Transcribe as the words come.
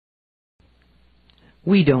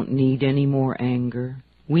We don't need any more anger.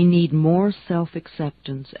 We need more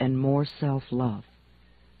self-acceptance and more self-love.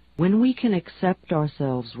 When we can accept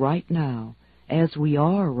ourselves right now, as we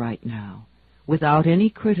are right now, without any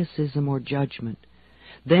criticism or judgment,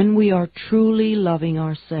 then we are truly loving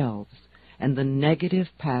ourselves, and the negative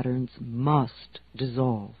patterns must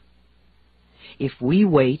dissolve. If we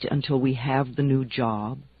wait until we have the new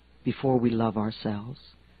job before we love ourselves,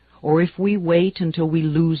 or if we wait until we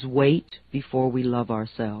lose weight before we love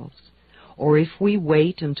ourselves, or if we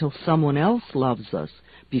wait until someone else loves us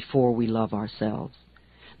before we love ourselves,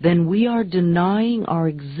 then we are denying our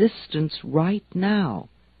existence right now.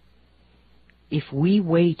 If we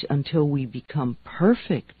wait until we become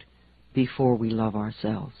perfect before we love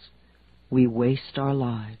ourselves, we waste our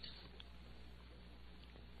lives.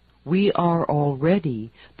 We are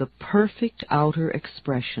already the perfect outer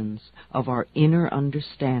expressions of our inner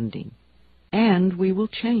understanding, and we will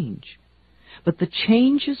change. But the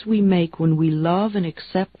changes we make when we love and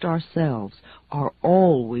accept ourselves are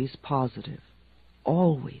always positive,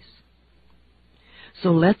 always.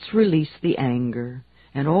 So let's release the anger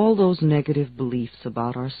and all those negative beliefs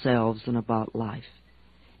about ourselves and about life,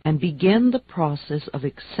 and begin the process of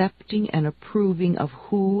accepting and approving of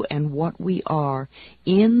who and what we are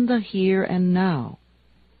in the here and now.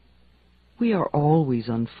 We are always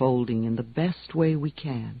unfolding in the best way we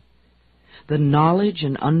can. The knowledge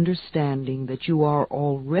and understanding that you are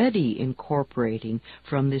already incorporating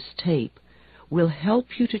from this tape will help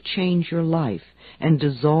you to change your life and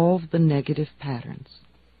dissolve the negative patterns.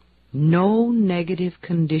 No negative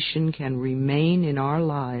condition can remain in our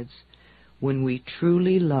lives when we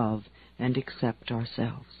truly love and accept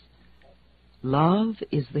ourselves. Love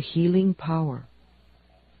is the healing power.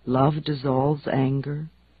 Love dissolves anger.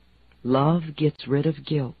 Love gets rid of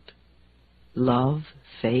guilt. Love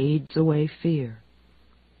fades away fear.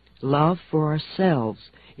 Love for ourselves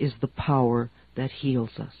is the power that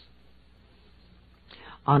heals us.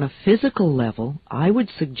 On a physical level, I would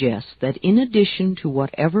suggest that in addition to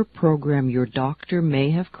whatever program your doctor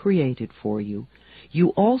may have created for you, you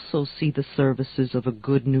also see the services of a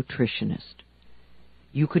good nutritionist.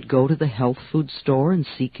 You could go to the health food store and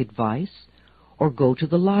seek advice, or go to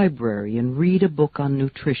the library and read a book on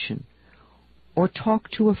nutrition, or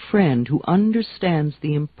talk to a friend who understands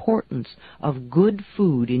the importance of good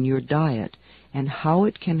food in your diet and how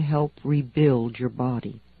it can help rebuild your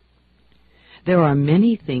body. There are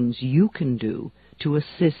many things you can do to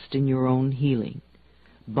assist in your own healing.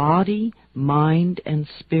 Body, mind, and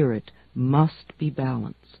spirit must be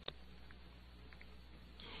balanced.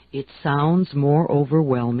 It sounds more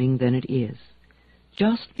overwhelming than it is.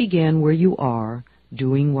 Just begin where you are,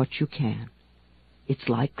 doing what you can. It's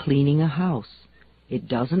like cleaning a house. It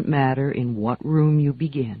doesn't matter in what room you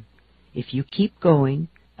begin. If you keep going,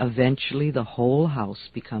 eventually the whole house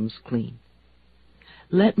becomes clean.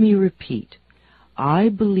 Let me repeat. I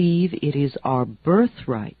believe it is our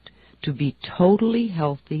birthright to be totally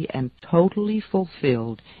healthy and totally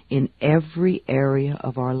fulfilled in every area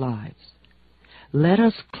of our lives. Let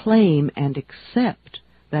us claim and accept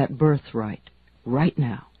that birthright right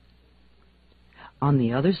now. On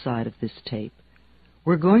the other side of this tape,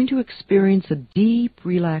 we're going to experience a deep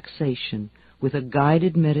relaxation with a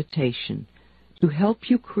guided meditation to help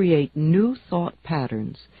you create new thought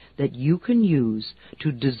patterns that you can use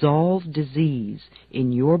to dissolve disease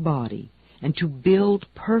in your body and to build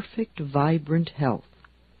perfect, vibrant health.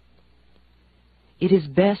 It is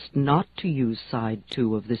best not to use side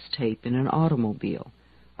 2 of this tape in an automobile.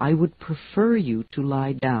 I would prefer you to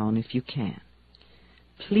lie down if you can.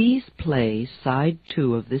 Please play side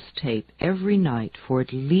 2 of this tape every night for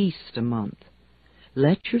at least a month.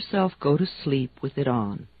 Let yourself go to sleep with it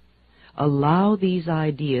on. Allow these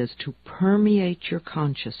ideas to permeate your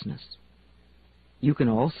consciousness. You can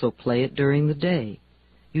also play it during the day.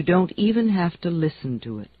 You don't even have to listen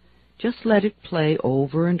to it. Just let it play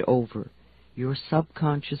over and over. Your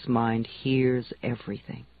subconscious mind hears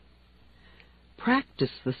everything.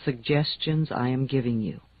 Practice the suggestions I am giving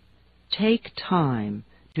you. Take time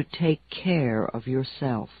to take care of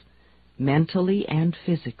yourself, mentally and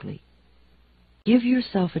physically. Give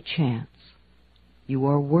yourself a chance. You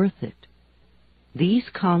are worth it. These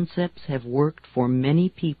concepts have worked for many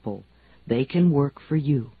people. They can work for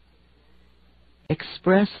you.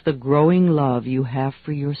 Express the growing love you have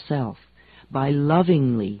for yourself by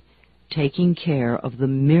lovingly taking care of the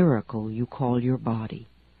miracle you call your body.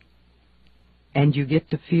 And you get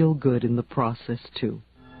to feel good in the process, too.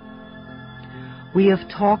 We have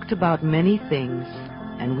talked about many things,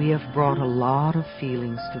 and we have brought a lot of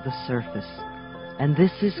feelings to the surface, and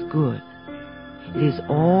this is good. It is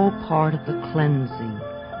all part of the cleansing,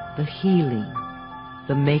 the healing,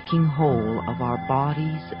 the making whole of our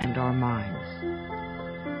bodies and our minds.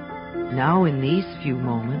 Now, in these few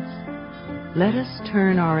moments, let us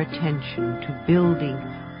turn our attention to building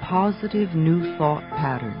positive new thought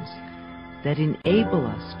patterns that enable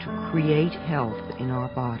us to create health in our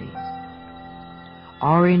bodies.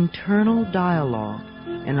 Our internal dialogue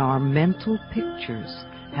and our mental pictures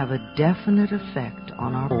have a definite effect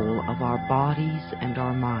on our whole of our bodies and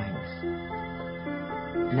our minds.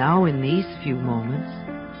 Now, in these few moments,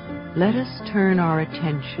 let us turn our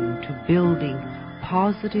attention to building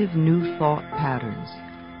positive new thought patterns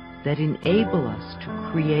that enable us to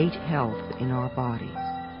create health in our bodies.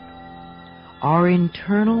 Our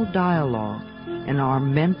internal dialogue and our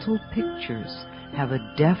mental pictures have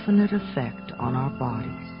a definite effect on our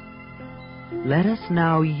bodies. Let us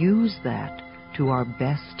now use that to our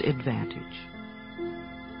best advantage.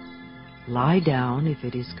 Lie down if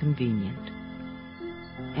it is convenient,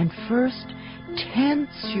 and first tense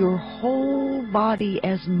your whole body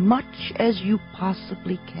as much as you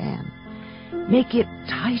possibly can. Make it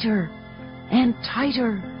tighter and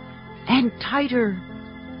tighter and tighter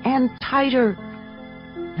and tighter.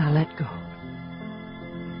 Now let go.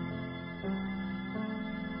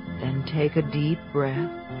 Then take a deep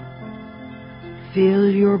breath. Fill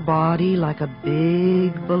your body like a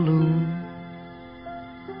big balloon.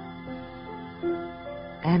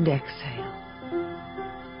 And exhale.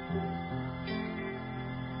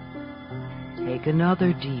 Take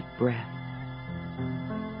another deep breath.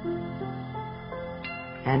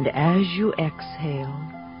 And as you exhale,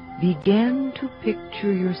 begin to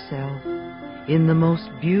picture yourself in the most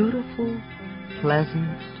beautiful,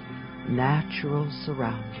 pleasant, natural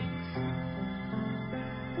surroundings.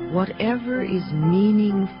 Whatever is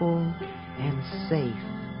meaningful and safe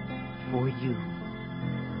for you.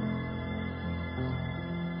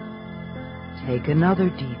 Take another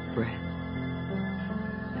deep breath.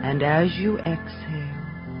 And as you exhale,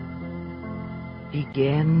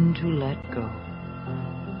 begin to let go.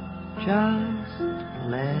 Just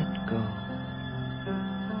let go.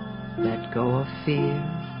 Let go of fear.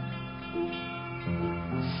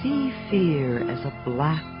 See fear as a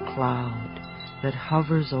black cloud that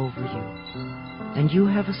hovers over you, and you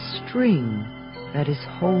have a string that is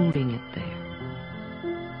holding it there.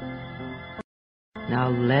 Now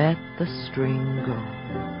let the string go.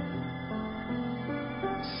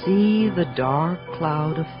 See the dark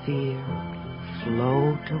cloud of fear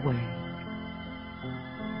float away.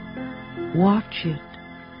 Watch it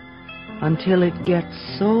until it gets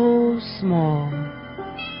so small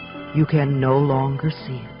you can no longer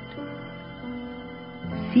see it.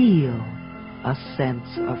 Feel a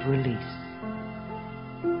sense of release.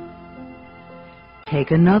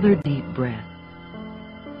 Take another deep breath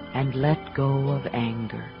and let go of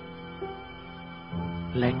anger.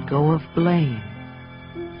 Let go of blame.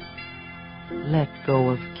 Let go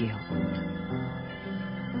of guilt.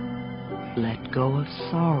 Let go of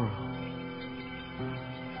sorrow.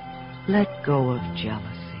 Let go of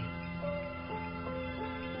jealousy.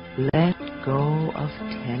 Let go of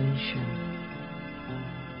tension.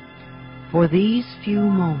 For these few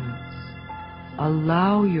moments,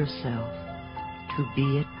 allow yourself to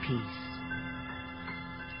be at peace.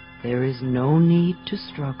 There is no need to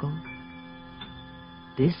struggle.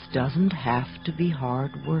 This doesn't have to be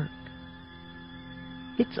hard work.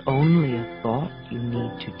 It's only a thought you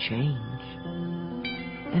need to change,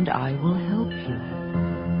 and I will help you.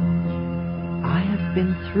 I have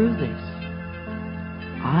been through this.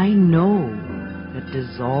 I know that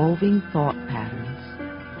dissolving thought patterns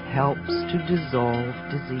helps to dissolve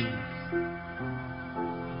disease.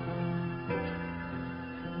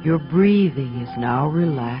 Your breathing is now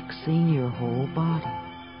relaxing your whole body.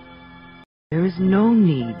 There is no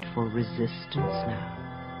need for resistance now.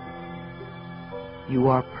 You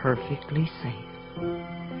are perfectly safe.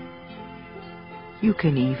 You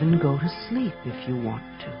can even go to sleep if you want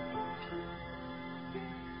to.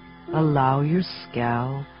 Allow your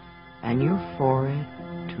scalp and your forehead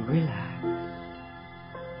to relax.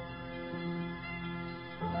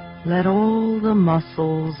 Let all the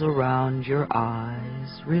muscles around your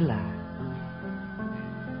eyes relax.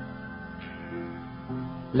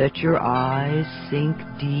 Let your eyes sink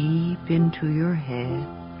deep into your head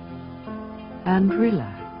and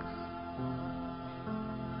relax.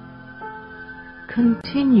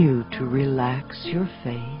 Continue to relax your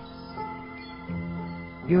face,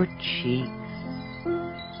 your cheeks,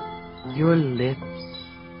 your lips,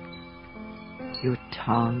 your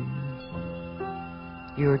tongue,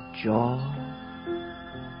 your jaw,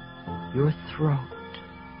 your throat.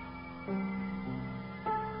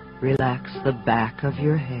 Relax the back of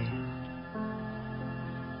your head,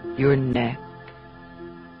 your neck,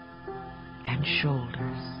 and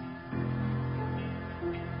shoulders.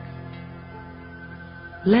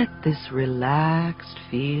 Let this relaxed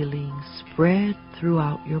feeling spread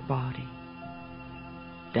throughout your body,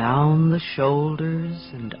 down the shoulders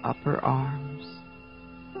and upper arms,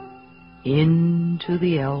 into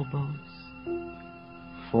the elbows,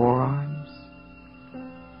 forearms,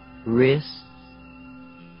 wrists,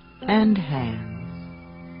 and hands.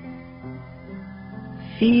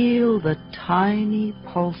 Feel the tiny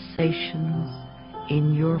pulsations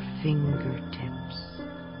in your fingertips.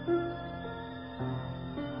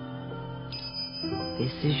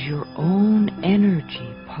 This is your own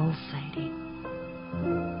energy pulsating.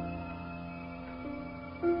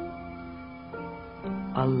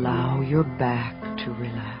 Allow your back to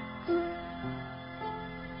relax.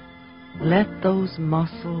 Let those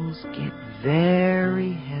muscles get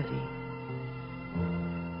very heavy.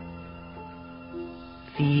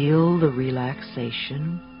 Feel the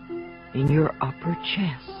relaxation in your upper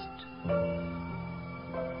chest,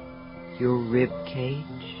 your rib cage,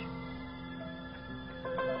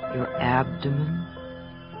 your abdomen,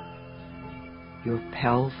 your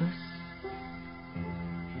pelvis,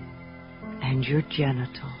 and your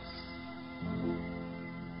genitals.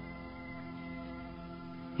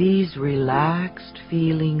 These relaxed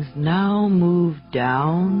feelings now move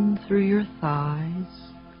down through your thighs,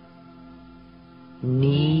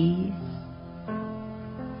 knees,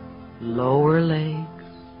 lower legs,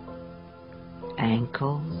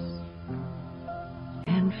 ankles,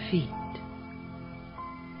 and feet.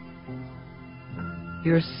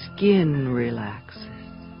 Your skin relaxes.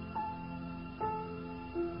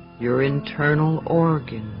 Your internal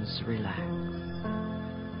organs relax.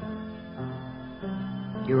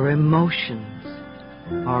 Your emotions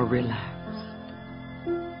are relaxed.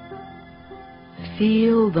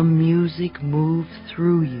 Feel the music move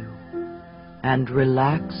through you and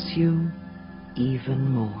relax you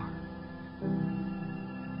even more.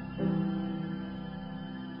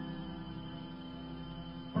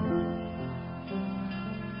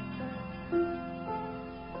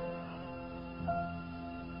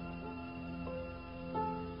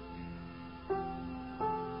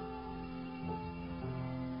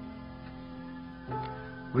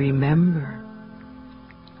 Remember,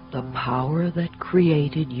 the power that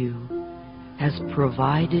created you has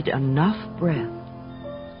provided enough breath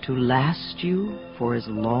to last you for as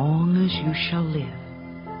long as you shall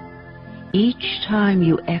live. Each time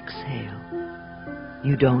you exhale,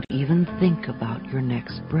 you don't even think about your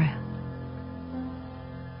next breath.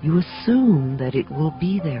 You assume that it will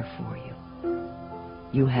be there for you.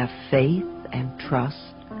 You have faith and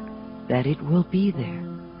trust that it will be there.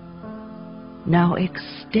 Now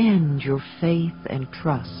extend your faith and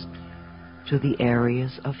trust to the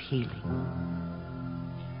areas of healing.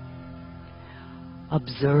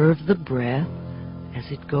 Observe the breath as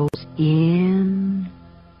it goes in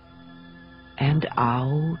and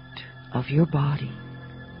out of your body.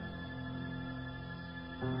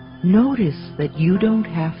 Notice that you don't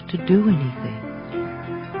have to do anything.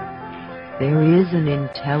 There is an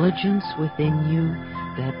intelligence within you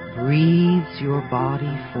that breathes your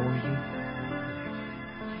body for you.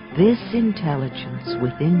 This intelligence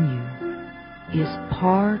within you is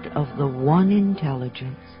part of the one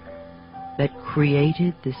intelligence that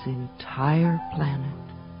created this entire planet.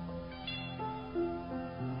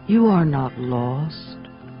 You are not lost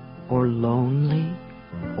or lonely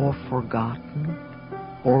or forgotten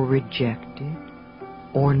or rejected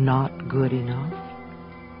or not good enough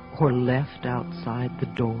or left outside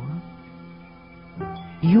the door.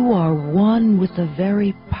 You are one with the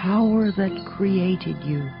very power that created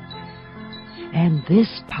you. And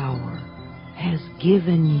this power has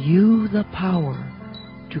given you the power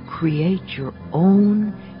to create your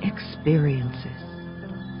own experiences.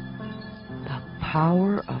 The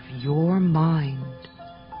power of your mind.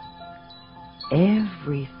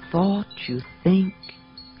 Every thought you think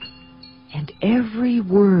and every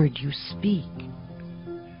word you speak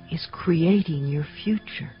is creating your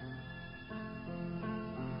future.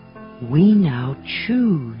 We now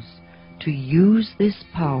choose to use this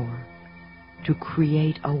power to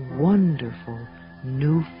create a wonderful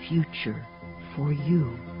new future for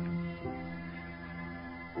you.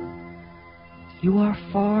 You are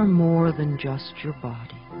far more than just your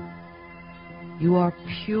body. You are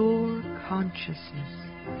pure consciousness.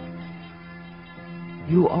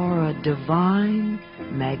 You are a divine,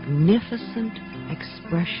 magnificent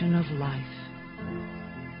expression of life.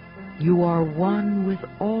 You are one with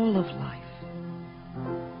all of life.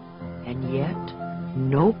 And yet,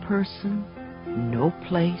 no person, no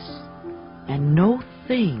place, and no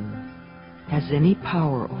thing has any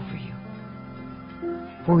power over you.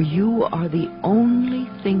 For you are the only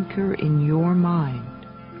thinker in your mind.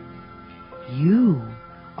 You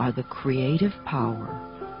are the creative power,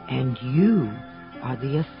 and you are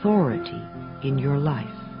the authority in your life.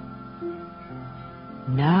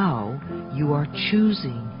 Now you are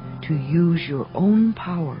choosing to use your own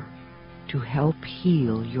power to help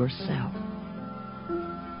heal yourself.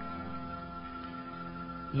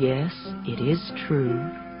 Yes, it is true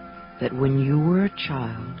that when you were a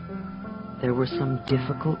child, there were some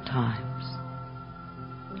difficult times.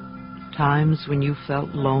 Times when you felt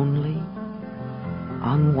lonely,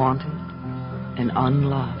 unwanted, and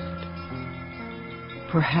unloved.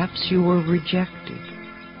 Perhaps you were rejected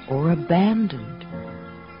or abandoned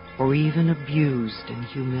or even abused and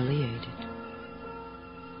humiliated.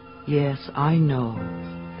 Yes, I know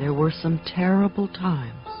there were some terrible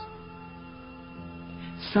times.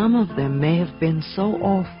 Some of them may have been so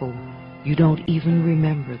awful you don't even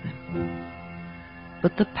remember them.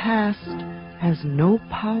 But the past has no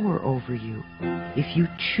power over you if you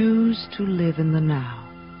choose to live in the now.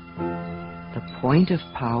 The point of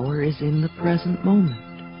power is in the present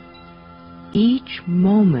moment. Each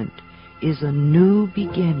moment is a new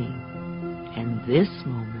beginning, and this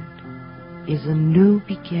moment is a new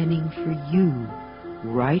beginning for you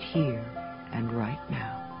right here and right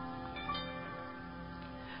now.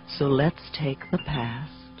 So let's take the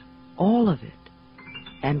past, all of it,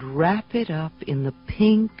 and wrap it up in the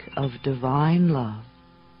pink of divine love,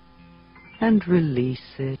 and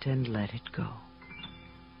release it and let it go.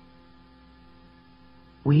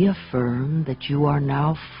 We affirm that you are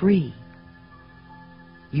now free.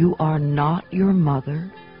 You are not your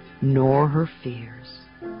mother, nor her fears.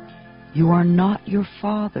 You are not your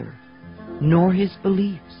father, nor his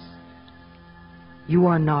beliefs. You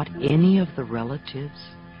are not any of the relatives,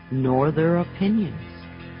 nor their opinions.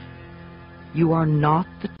 You are not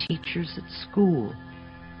the teachers at school,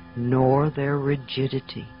 nor their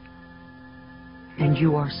rigidity. And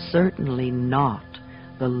you are certainly not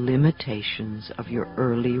the limitations of your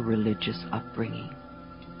early religious upbringing.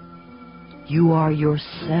 You are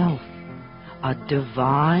yourself, a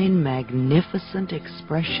divine, magnificent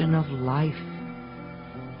expression of life.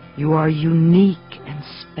 You are unique and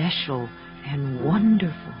special and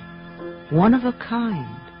wonderful, one of a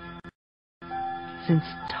kind. Since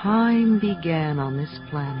time began on this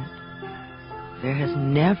planet, there has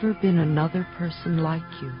never been another person like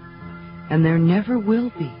you, and there never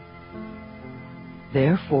will be.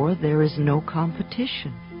 Therefore, there is no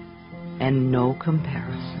competition and no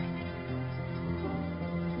comparison.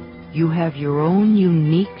 You have your own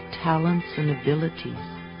unique talents and abilities,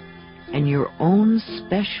 and your own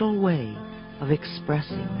special way of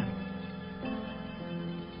expressing them.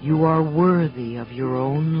 You are worthy of your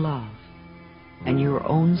own love and your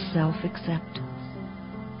own self-acceptance,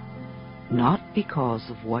 not because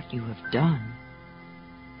of what you have done,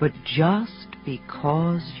 but just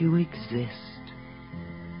because you exist.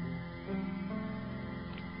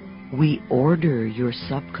 We order your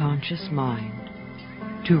subconscious mind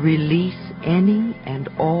to release any and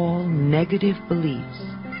all negative beliefs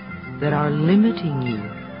that are limiting you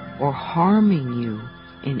or harming you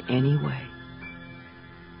in any way.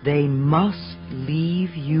 They must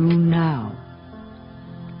leave you now.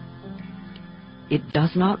 It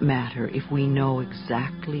does not matter if we know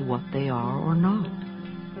exactly what they are or not.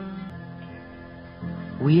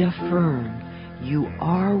 We affirm you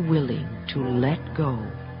are willing to let go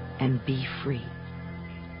and be free.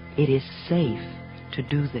 It is safe to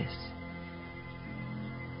do this.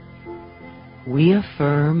 We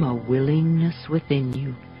affirm a willingness within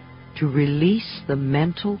you to release the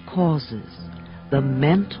mental causes, the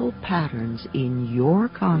mental patterns in your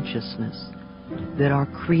consciousness that are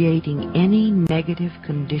creating any negative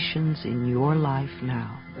conditions in your life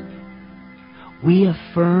now. We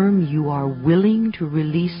affirm you are willing to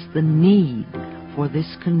release the need for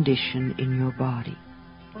this condition in your body.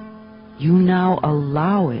 You now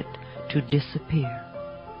allow it to disappear,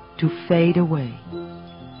 to fade away,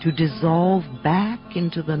 to dissolve back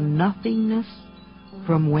into the nothingness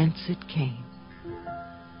from whence it came.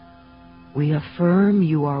 We affirm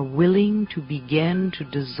you are willing to begin to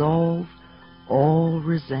dissolve all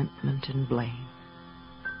resentment and blame.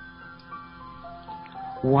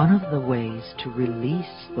 One of the ways to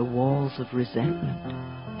release the walls of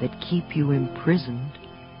resentment that keep you imprisoned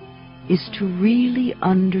is to really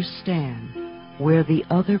understand where the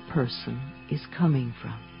other person is coming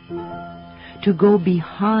from, to go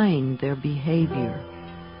behind their behavior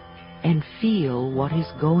and feel what is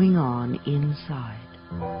going on inside.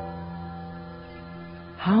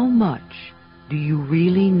 How much do you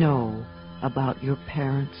really know about your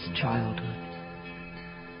parents' childhood?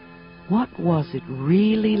 What was it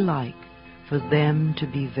really like for them to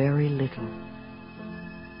be very little?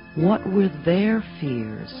 What were their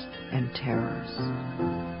fears and terrors?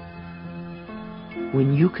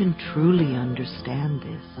 When you can truly understand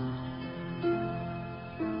this,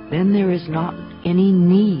 then there is not any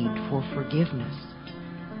need for forgiveness.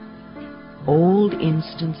 Old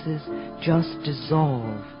instances just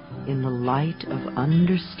dissolve in the light of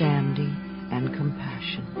understanding and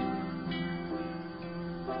compassion.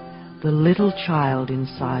 The little child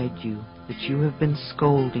inside you that you have been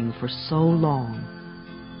scolding for so long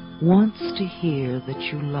wants to hear that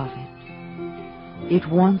you love it. It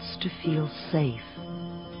wants to feel safe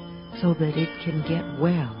so that it can get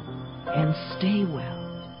well and stay well.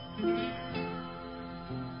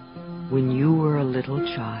 When you were a little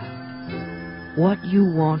child, what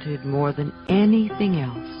you wanted more than anything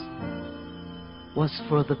else was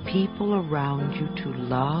for the people around you to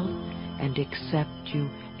love and accept you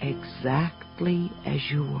exactly as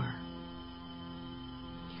you were.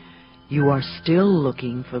 You are still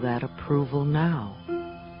looking for that approval now.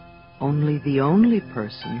 Only the only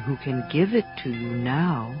person who can give it to you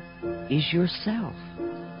now is yourself.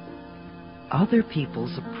 Other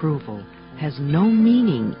people's approval has no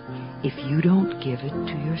meaning if you don't give it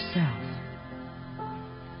to yourself.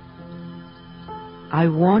 I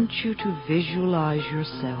want you to visualize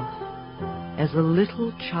yourself as a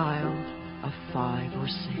little child of 5 or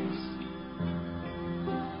 6.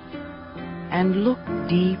 And look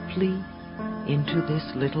deeply into this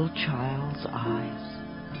little child's eyes.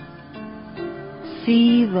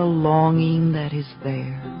 See the longing that is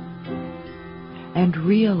there, and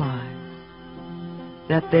realize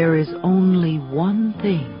that there is only one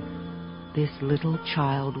thing this little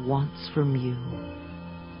child wants from you,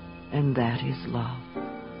 and that is love.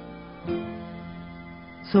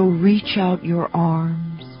 So reach out your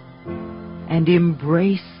arms and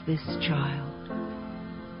embrace this child.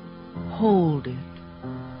 Hold it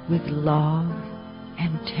with love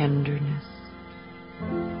and tenderness.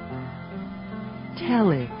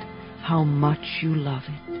 Tell it how much you love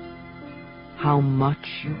it, how much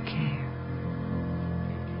you care.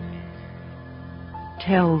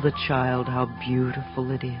 Tell the child how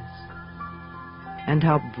beautiful it is, and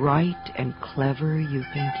how bright and clever you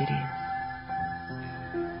think it is.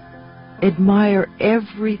 Admire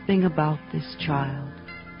everything about this child,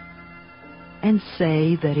 and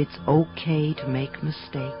say that it's okay to make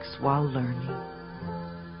mistakes while learning.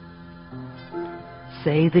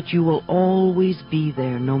 Say that you will always be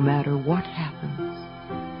there no matter what happens.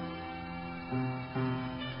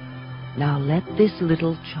 Now let this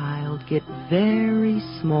little child get very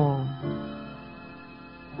small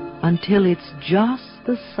until it's just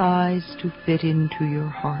the size to fit into your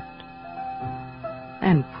heart,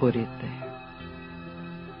 and put it there.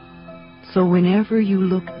 So whenever you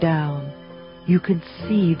look down, you can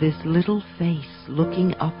see this little face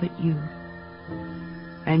looking up at you,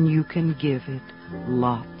 and you can give it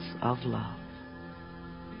lots of love.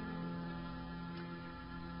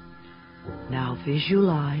 Now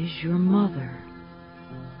visualize your mother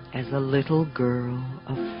as a little girl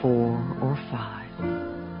of 4 or 5,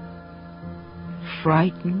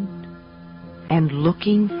 frightened and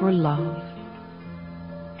looking for love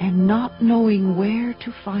and not knowing where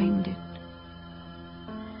to find it.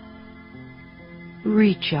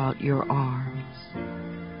 Reach out your arms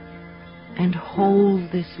and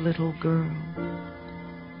hold this little girl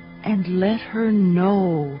and let her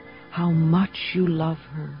know how much you love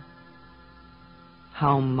her,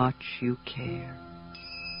 how much you care.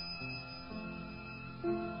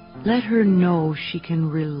 Let her know she can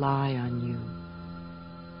rely on you,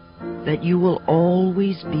 that you will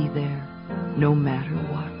always be there no matter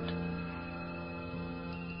what.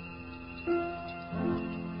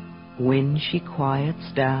 When she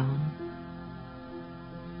quiets down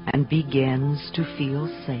and begins to feel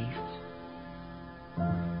safe,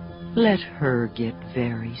 let her get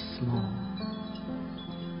very small,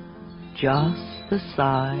 just the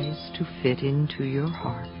size to fit into your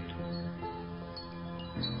heart.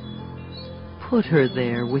 Put her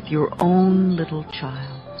there with your own little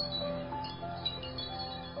child.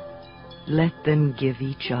 Let them give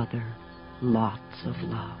each other lots of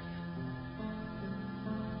love.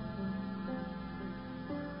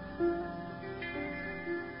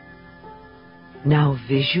 Now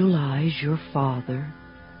visualize your father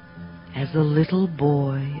as a little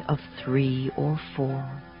boy of 3 or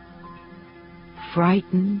 4,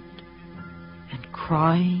 frightened and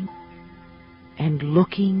crying and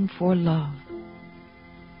looking for love.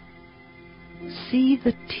 See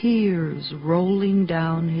the tears rolling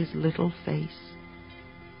down his little face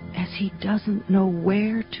as he doesn't know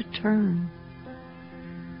where to turn.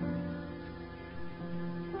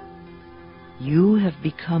 You have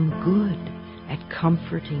become good at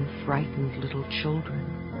comforting frightened little children.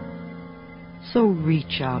 So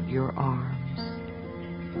reach out your arms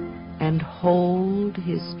and hold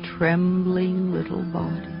his trembling little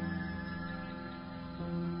body.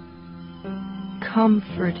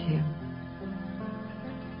 Comfort him.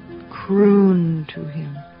 Croon to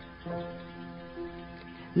him.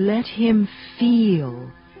 Let him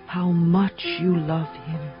feel how much you love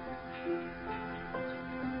him.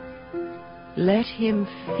 Let him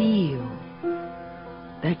feel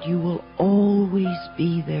that you will always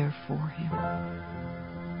be there for him.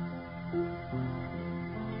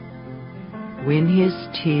 When his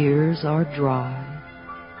tears are dry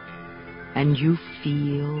and you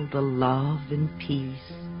feel the love and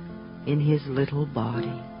peace in his little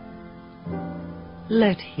body,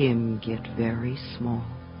 let him get very small.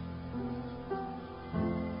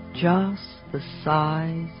 Just the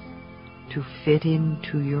size to fit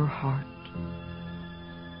into your heart.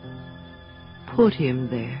 Put him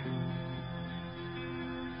there,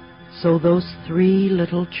 so those 3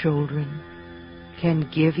 little children can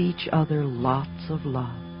give each other lots of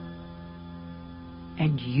love,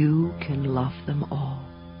 and you can love them all.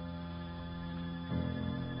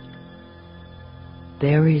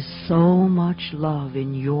 There is so much love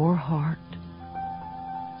in your heart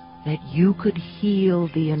that you could heal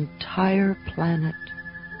the entire planet.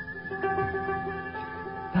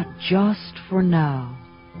 But just for now,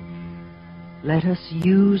 let us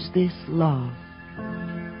use this love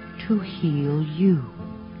to heal you.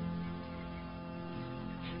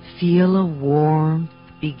 Feel a warmth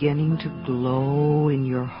beginning to glow in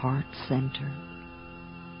your heart center,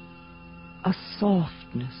 a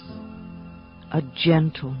softness, a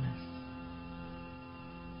gentleness.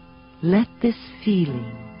 Let this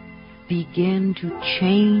feeling begin to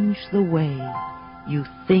change the way you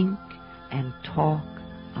think and talk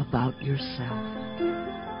about yourself.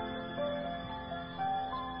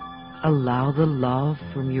 Allow the love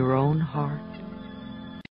from your own heart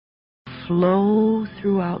to flow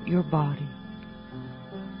throughout your body,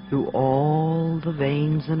 through all the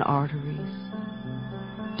veins and arteries,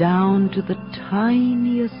 down to the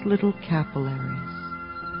tiniest little capillaries,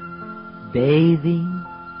 bathing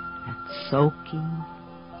and soaking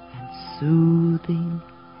and soothing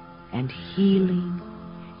and healing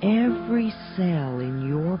every cell in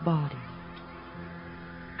your body.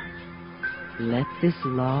 Let this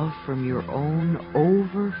love from your own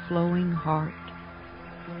overflowing heart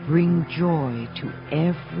bring joy to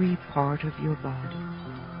every part of your body,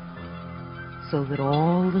 so that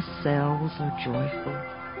all the cells are joyful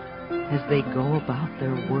as they go about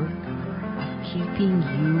their work of keeping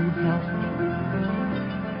you healthy.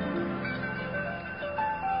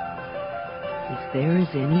 If there is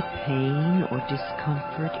any pain or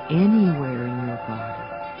discomfort anywhere in your body,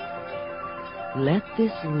 let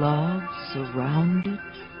this love surround it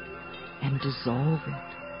and dissolve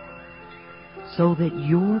it, so that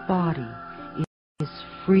your body is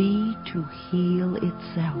free to heal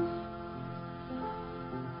itself.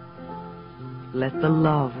 Let the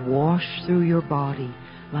love wash through your body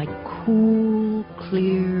like cool,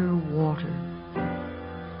 clear water,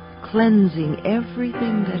 cleansing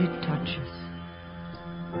everything that it touches.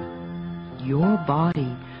 Your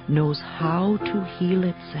body knows how to heal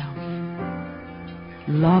itself.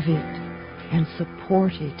 Love it and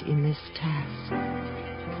support it in this task.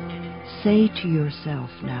 Say to yourself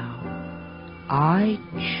now, I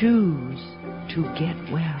choose to get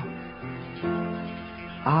well.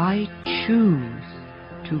 I choose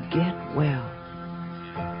to get well.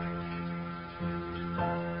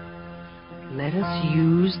 Let us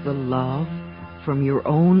use the love from your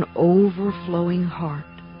own overflowing heart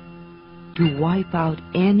to wipe out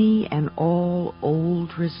any and all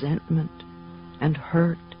old resentment and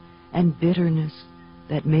hurt and bitterness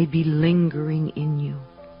that may be lingering in you.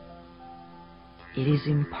 It is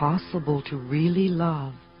impossible to really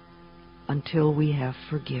love until we have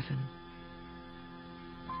forgiven.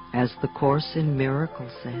 As the Course in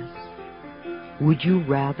Miracles says, would you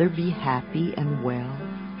rather be happy and well,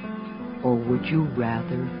 or would you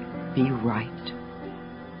rather be right?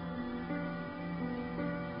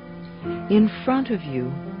 In front of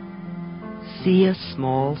you, see a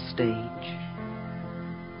small stage.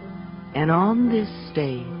 And on this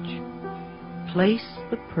stage, place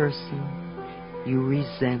the person you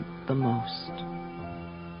resent the most.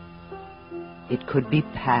 It could be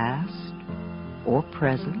past or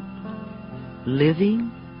present,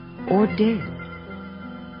 living or dead.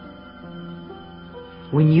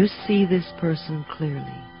 When you see this person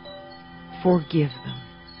clearly, forgive them.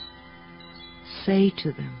 Say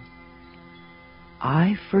to them,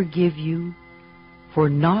 I forgive you for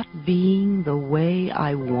not being the way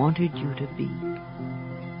I wanted you to be.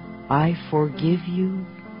 I forgive you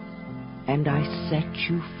and I set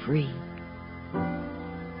you free.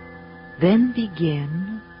 Then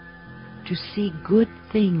begin to see good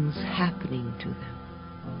things happening to them,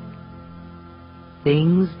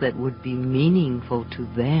 things that would be meaningful to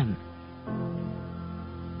them.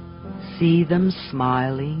 See them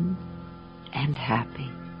smiling and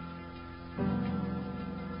happy.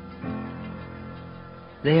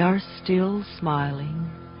 They are still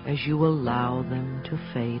smiling as you allow them to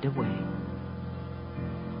fade away.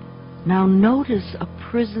 Now notice a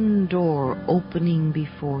prison door opening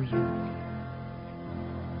before you.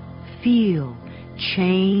 Feel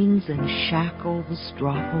chains and shackles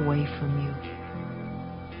drop away from you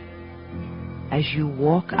as you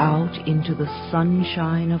walk out into the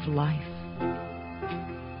sunshine of life.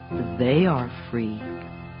 They are free,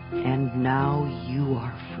 and now you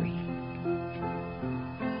are free.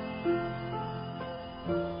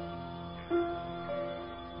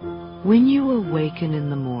 When you awaken in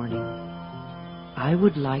the morning, I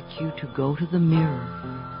would like you to go to the mirror,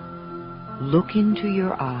 look into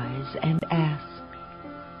your eyes, and ask,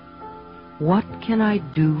 what can I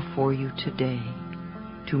do for you today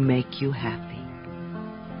to make you happy?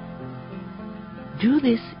 Do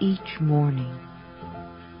this each morning.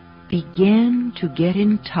 Begin to get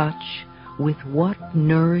in touch with what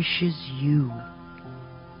nourishes you.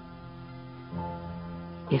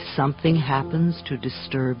 If something happens to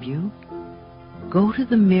disturb you, go to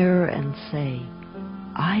the mirror and say,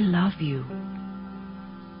 I love you.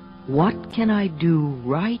 What can I do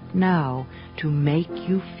right now to make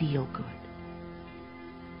you feel good?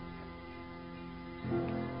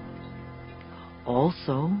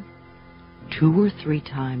 Also, 2 or 3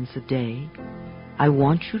 times a day, I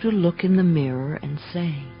want you to look in the mirror and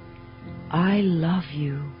say, I love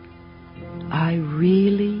you. I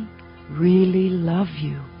really, really love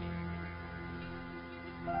you.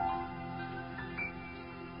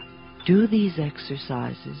 Do these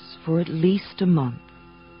exercises for at least a month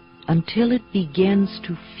until it begins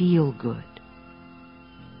to feel good.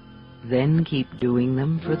 Then keep doing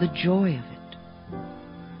them for the joy of it.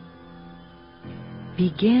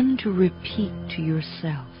 Begin to repeat to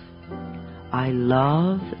yourself, I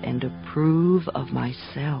love and approve of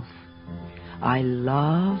myself. I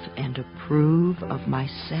love and approve of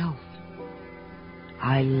myself.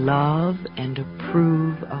 I love and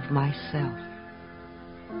approve of myself.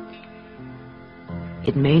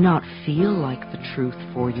 It may not feel like the truth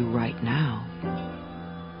for you right now,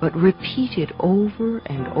 but repeat it over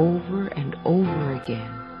and over and over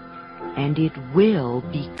again, and it will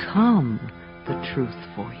become the truth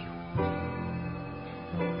for you.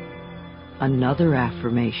 Another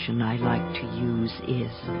affirmation I like to use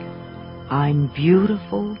is, I'm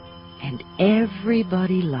beautiful and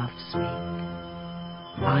everybody loves me.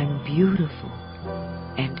 I'm beautiful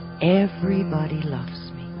and everybody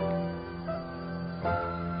loves me.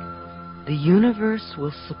 The universe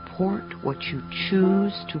will support what you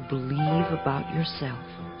choose to believe about yourself.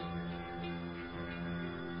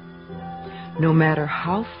 No matter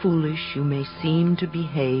how foolish you may seem to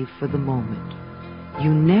behave for the moment,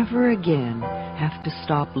 you never again have to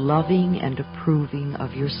stop loving and approving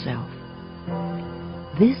of yourself.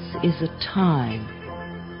 This is a time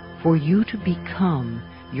for you to become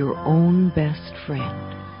your own best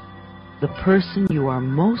friend, the person you are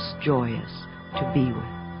most joyous to be with.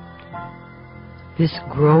 This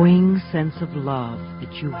growing sense of love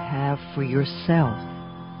that you have for yourself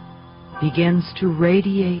begins to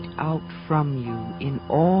radiate out from you in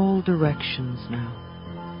all directions now,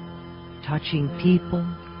 touching people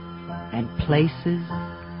and places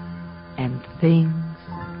and things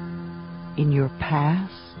in your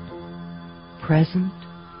past, present,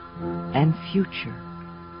 and future,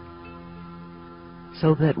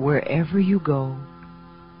 so that wherever you go,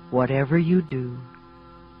 whatever you do,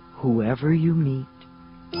 whoever you meet,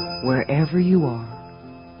 wherever you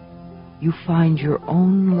are, you find your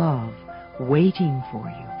own love waiting for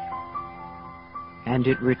you, and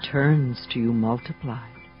it returns to you multiplied.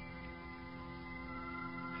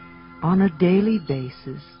 On a daily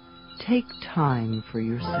basis, take time for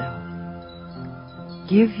yourself.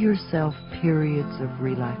 Give yourself periods of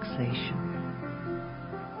relaxation.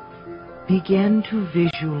 Begin to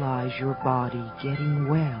visualize your body getting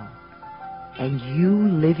well, and you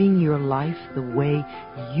living your life the way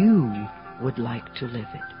you would like to live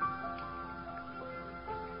it.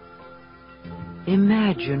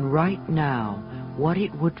 Imagine right now what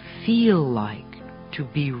it would feel like to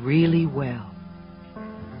be really well,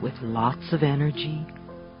 with lots of energy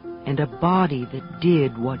and a body that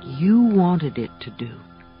did what you wanted it to do.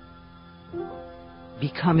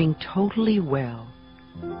 becoming totally well,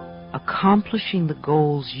 accomplishing the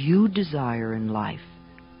goals you desire in life,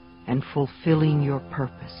 and fulfilling your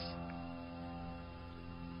purpose.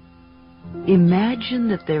 Imagine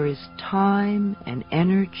that there is time and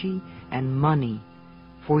energy and money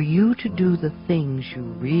for you to do the things you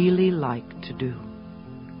really like to do.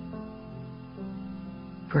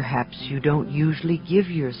 Perhaps you don't usually give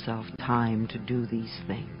yourself time to do these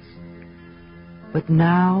things, but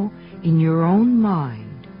now, in your own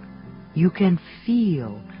mind, you can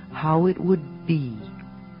feel how it would be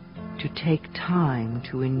to take time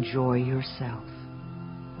to enjoy yourself.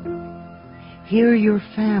 Hear your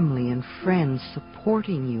family and friends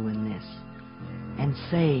supporting you in this and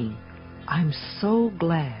saying, "I'm so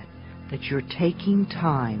glad that you're taking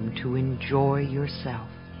time to enjoy yourself."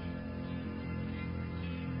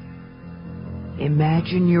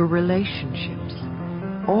 Imagine your relationships,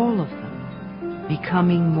 all of them,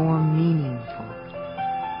 becoming more meaningful.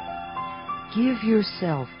 Give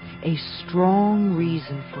yourself a strong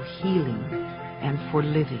reason for healing and for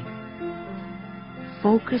living.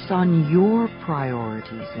 Focus on your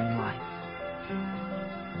priorities in life.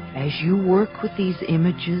 As you work with these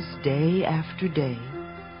images day after day,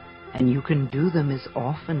 and you can do them as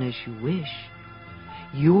often as you wish,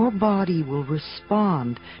 your body will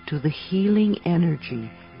respond to the healing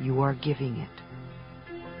energy you are giving it.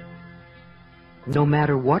 No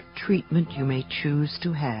matter what treatment you may choose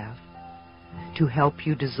to have to help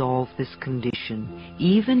you dissolve this condition,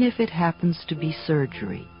 even if it happens to be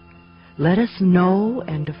surgery, let us know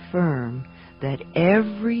and affirm that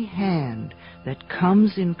every hand that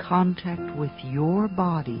comes in contact with your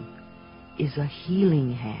body is a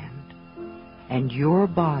healing hand, and your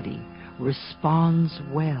body responds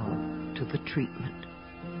well to the treatment.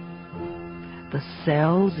 The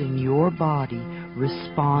cells in your body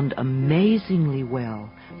respond amazingly well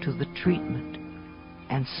to the treatment,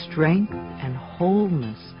 and strength and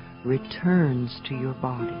wholeness returns to your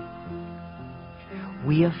body.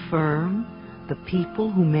 We affirm the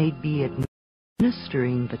people who may be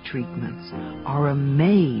administering the treatments are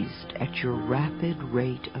amazed at your rapid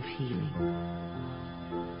rate of healing.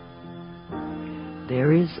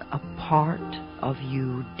 There is a part of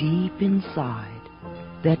you deep inside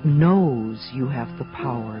that knows you have the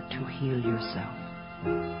power to heal yourself.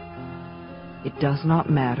 It does not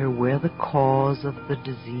matter where the cause of the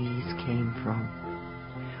disease came from.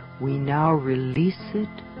 We now release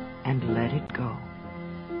it and let it go.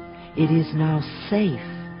 It is now safe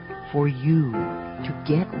for you to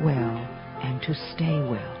get well and to stay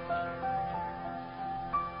well.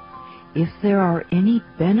 If there are any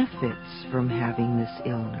benefits from having this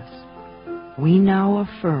illness, we now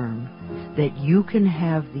affirm that you can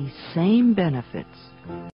have these same benefits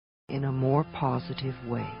in a more positive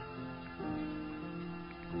way.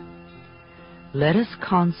 Let us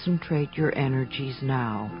concentrate your energies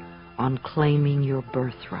now on claiming your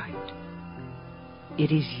birthright.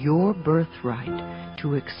 It is your birthright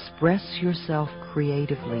to express yourself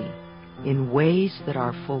creatively in ways that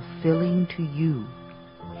are fulfilling to you.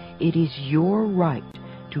 It is your right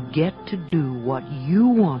to get to do what you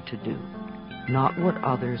want to do, not what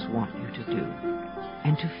others want you to do,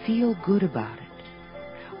 and to feel good about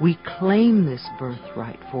it. We claim this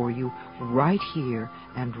birthright for you right here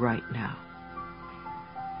and right now.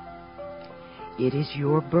 It is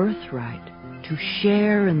your birthright to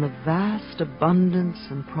share in the vast abundance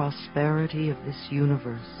and prosperity of this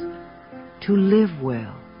universe, to live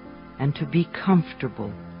well, and to be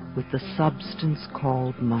comfortable with the substance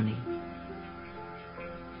called money.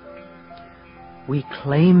 We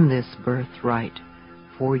claim this birthright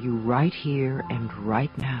for you right here and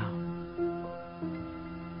right now.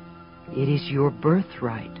 It is your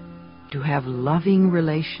birthright to have loving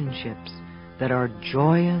relationships that are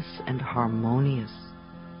joyous and harmonious,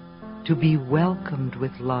 to be welcomed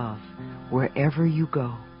with love wherever you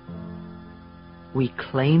go. We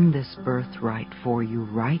claim this birthright for you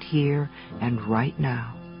right here and right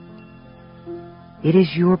now. It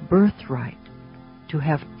is your birthright to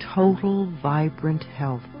have total vibrant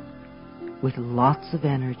health with lots of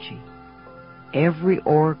energy, every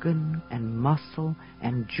organ and muscle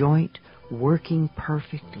and joint working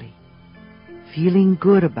perfectly, feeling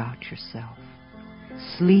good about yourself,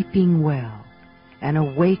 sleeping well, and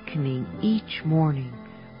awakening each morning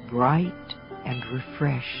bright and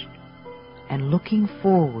refreshed, and looking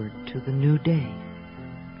forward to the new day.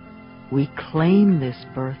 We claim this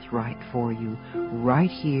birthright for you right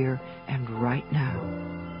here and right now.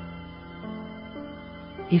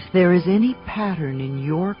 If there is any pattern in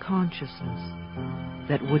your consciousness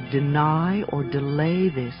that would deny or delay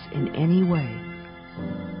this in any way,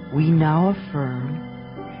 we now affirm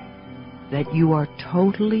that you are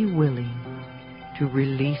totally willing to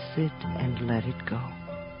release it and let it go.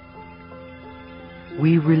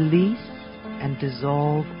 We release and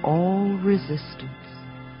dissolve all resistance.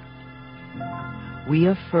 We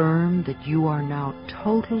affirm that you are now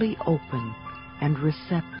totally open and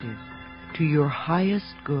receptive to your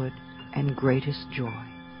highest good and greatest joy.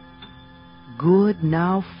 Good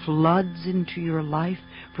now floods into your life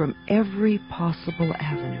from every possible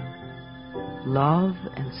avenue. Love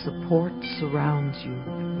and support surrounds you,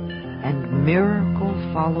 and miracle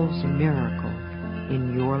follows miracle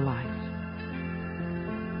in your life.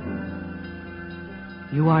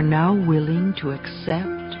 You are now willing to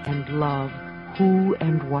accept and love who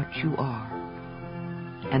and what you are,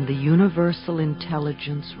 and the universal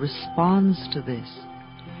intelligence responds to this,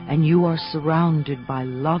 and you are surrounded by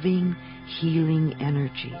loving, healing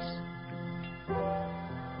energies.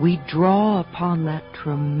 We draw upon that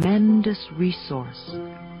tremendous resource,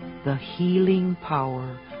 the healing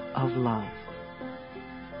power of love.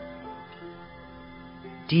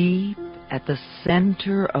 Deep at the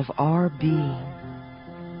center of our being,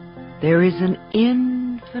 there is an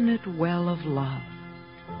infinite well of love.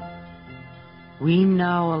 We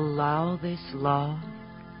now allow this love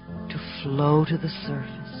to flow to the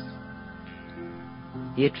surface.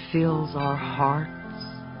 It fills our hearts,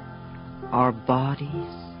 our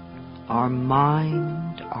bodies, our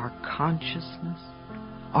mind, our consciousness,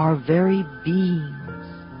 our very beings,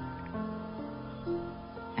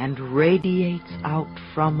 and radiates out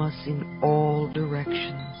from us in all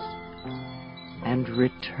directions and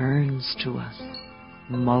returns to us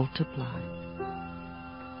multiplied.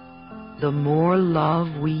 The more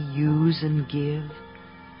love we use and give,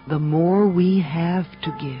 the more we have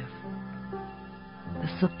to give.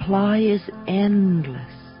 The supply is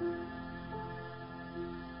endless.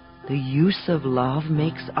 The use of love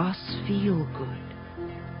makes us feel good.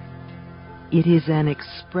 It is an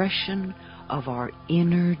expression of our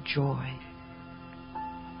inner joy.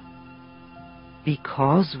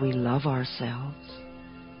 Because we love ourselves,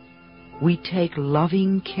 we take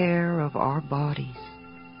loving care of our bodies.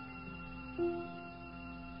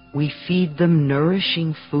 We feed them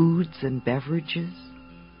nourishing foods and beverages.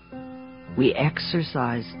 We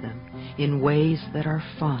exercise them in ways that are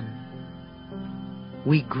fun.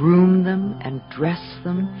 We groom them and dress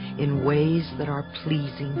them in ways that are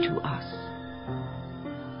pleasing to us.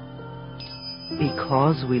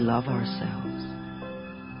 Because we love ourselves,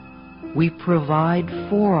 we provide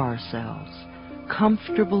for ourselves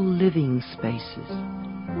comfortable living spaces,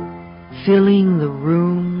 filling the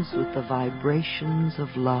rooms with the vibrations of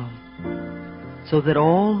love, so that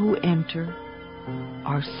all who enter,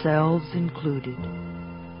 ourselves included,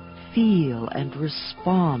 feel and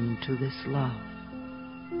respond to this love.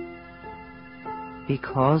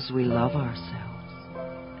 Because we love ourselves,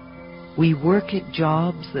 we work at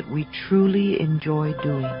jobs that we truly enjoy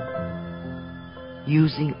doing,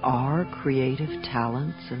 using our creative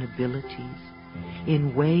talents and abilities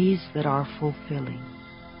in ways that are fulfilling,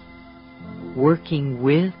 working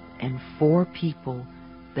with and for people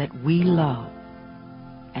that we love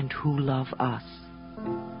and who love us,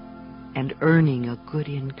 and earning a good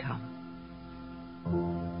income.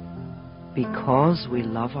 Because we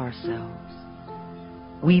love ourselves,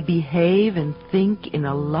 we behave and think in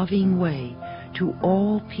a loving way to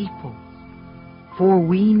all people, for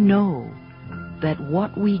we know that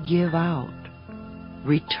what we give out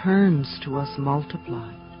returns to us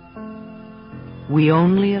multiplied. We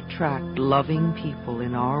only attract loving people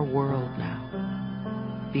in our world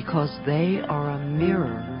now because they are a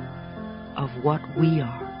mirror of what we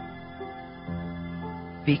are.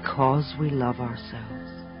 Because we love ourselves,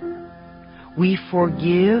 we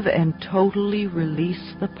forgive and totally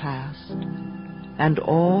release the past and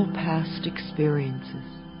all past experiences,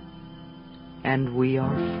 and we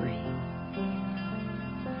are free.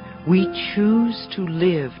 We choose to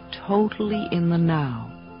live totally in the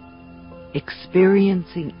now,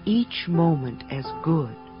 experiencing each moment as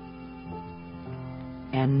good,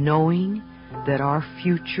 and knowing that our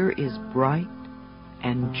future is bright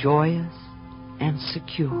and joyous and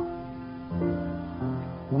secure.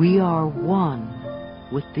 We are one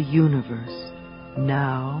with the universe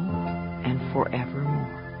now and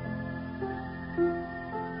forevermore.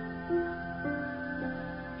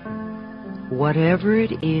 Whatever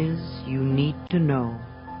it is you need to know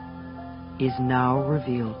is now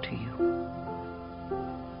revealed to you.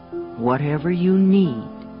 Whatever you need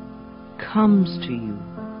comes to you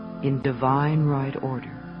in divine right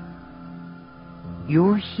order.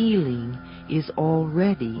 Your healing is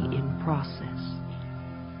already in process.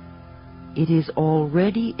 It is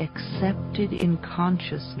already accepted in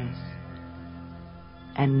consciousness,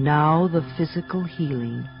 and now the physical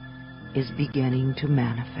healing is beginning to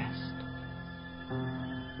manifest.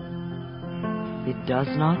 It does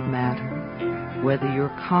not matter whether your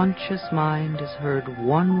conscious mind has heard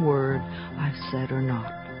one word I've said or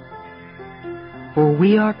not, for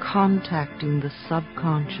we are contacting the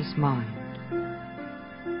subconscious mind.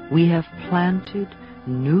 We have planted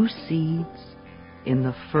new seeds in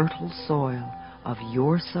the fertile soil of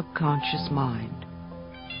your subconscious mind,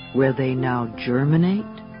 where they now germinate,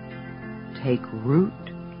 take root,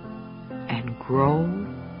 and grow,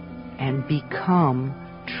 and become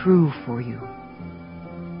true for you.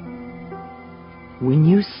 When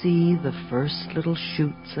you see the first little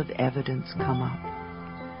shoots of evidence come up,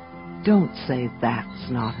 don't say that's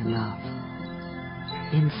not enough.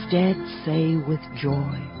 Instead, say with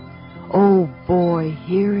joy, "Oh boy,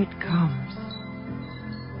 here it comes."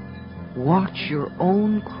 Watch your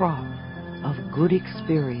own crop of good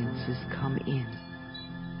experiences come in.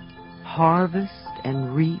 Harvest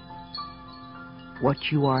and reap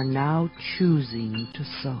what you are now choosing to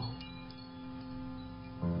sow.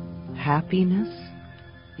 Happiness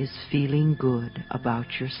is feeling good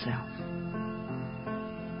about yourself.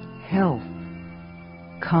 Health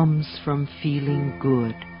comes from feeling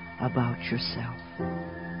good about yourself.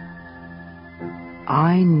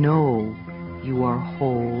 I know you are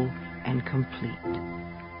whole and complete.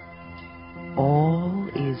 All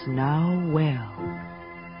is now well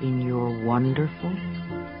in your wonderful,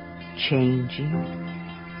 changing,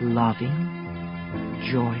 loving,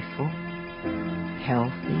 joyful,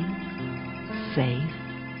 healthy, safe,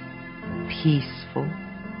 peaceful,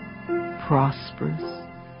 prosperous,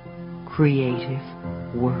 creative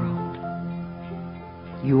world.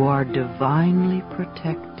 You are divinely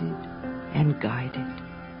protected and guided.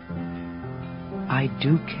 I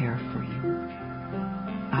do care for you.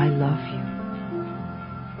 I love you.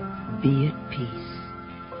 Be at peace.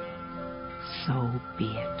 So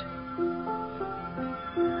be it.